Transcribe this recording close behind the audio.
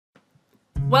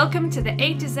Welcome to the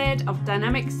A to Z of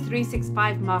Dynamics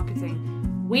 365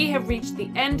 marketing. We have reached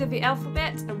the end of the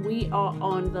alphabet and we are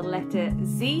on the letter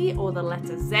Z or the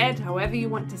letter Z, however you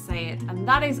want to say it, and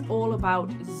that is all about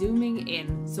zooming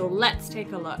in. So let's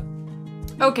take a look.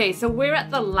 Okay, so we're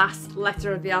at the last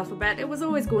letter of the alphabet. It was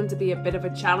always going to be a bit of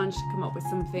a challenge to come up with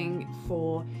something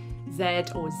for Z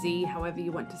or Z, however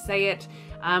you want to say it.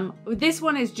 This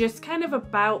one is just kind of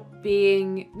about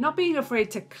not being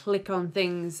afraid to click on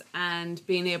things and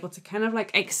being able to kind of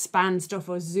like expand stuff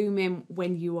or zoom in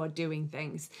when you are doing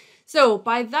things. So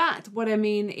by that, what I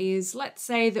mean is, let's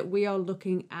say that we are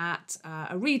looking at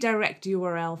a redirect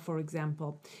URL, for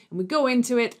example, and we go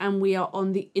into it and we are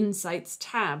on the Insights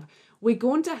tab. We're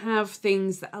going to have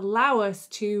things that allow us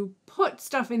to put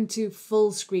stuff into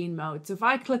full screen mode. So if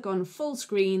I click on full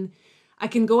screen, I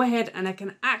can go ahead and I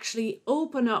can actually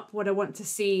open up what I want to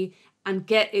see and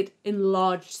get it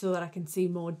enlarged so that I can see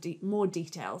more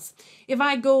details. If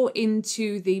I go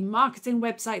into the marketing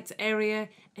websites area,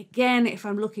 again, if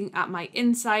I'm looking at my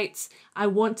insights, I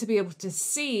want to be able to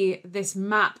see this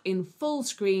map in full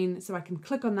screen so I can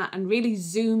click on that and really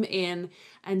zoom in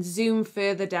and zoom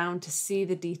further down to see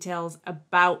the details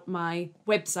about my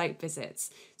website visits.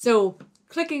 So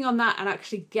clicking on that and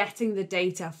actually getting the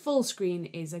data full screen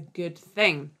is a good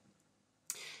thing.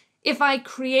 If I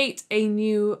create a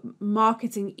new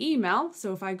marketing email,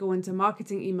 so if I go into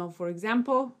marketing email, for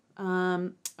example,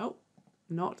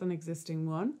 not an existing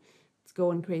one, let's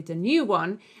go and create a new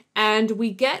one, and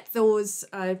we get those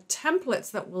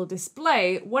templates that will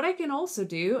display. What I can also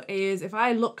do is if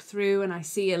I look through and I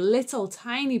see a little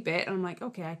tiny bit, and I'm like,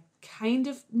 okay, I kind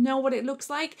of know what it looks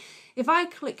like. If I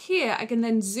click here, I can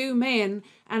then zoom in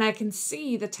and I can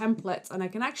see the templates and I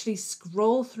can actually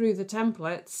scroll through the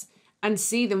templates and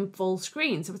see them full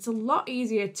screen. So it's a lot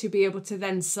easier to be able to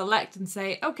then select and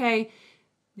say, okay,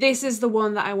 this is the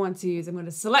one that I want to use. I'm going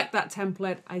to select that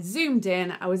template. I zoomed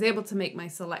in, I was able to make my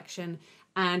selection,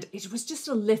 and it was just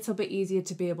a little bit easier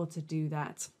to be able to do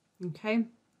that. Okay.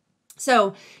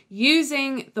 So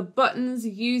using the buttons,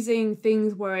 using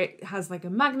things where it has like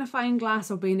a magnifying glass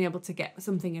or being able to get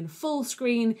something in full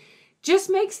screen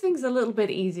just makes things a little bit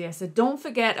easier. So don't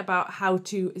forget about how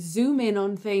to zoom in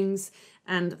on things.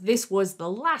 And this was the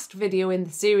last video in the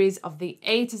series of the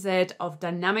A to Z of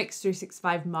Dynamics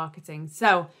 365 marketing.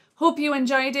 So hope you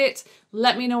enjoyed it.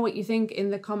 Let me know what you think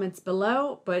in the comments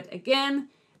below. But again,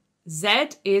 Z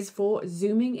is for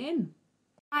zooming in.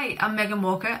 Hi, I'm Megan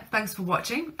Walker. Thanks for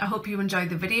watching. I hope you enjoyed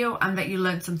the video and that you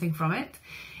learned something from it.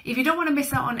 If you don't want to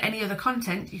miss out on any other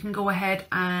content, you can go ahead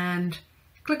and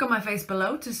click on my face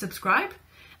below to subscribe.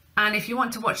 And if you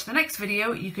want to watch the next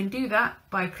video, you can do that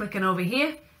by clicking over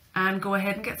here and go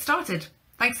ahead and get started.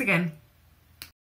 Thanks again.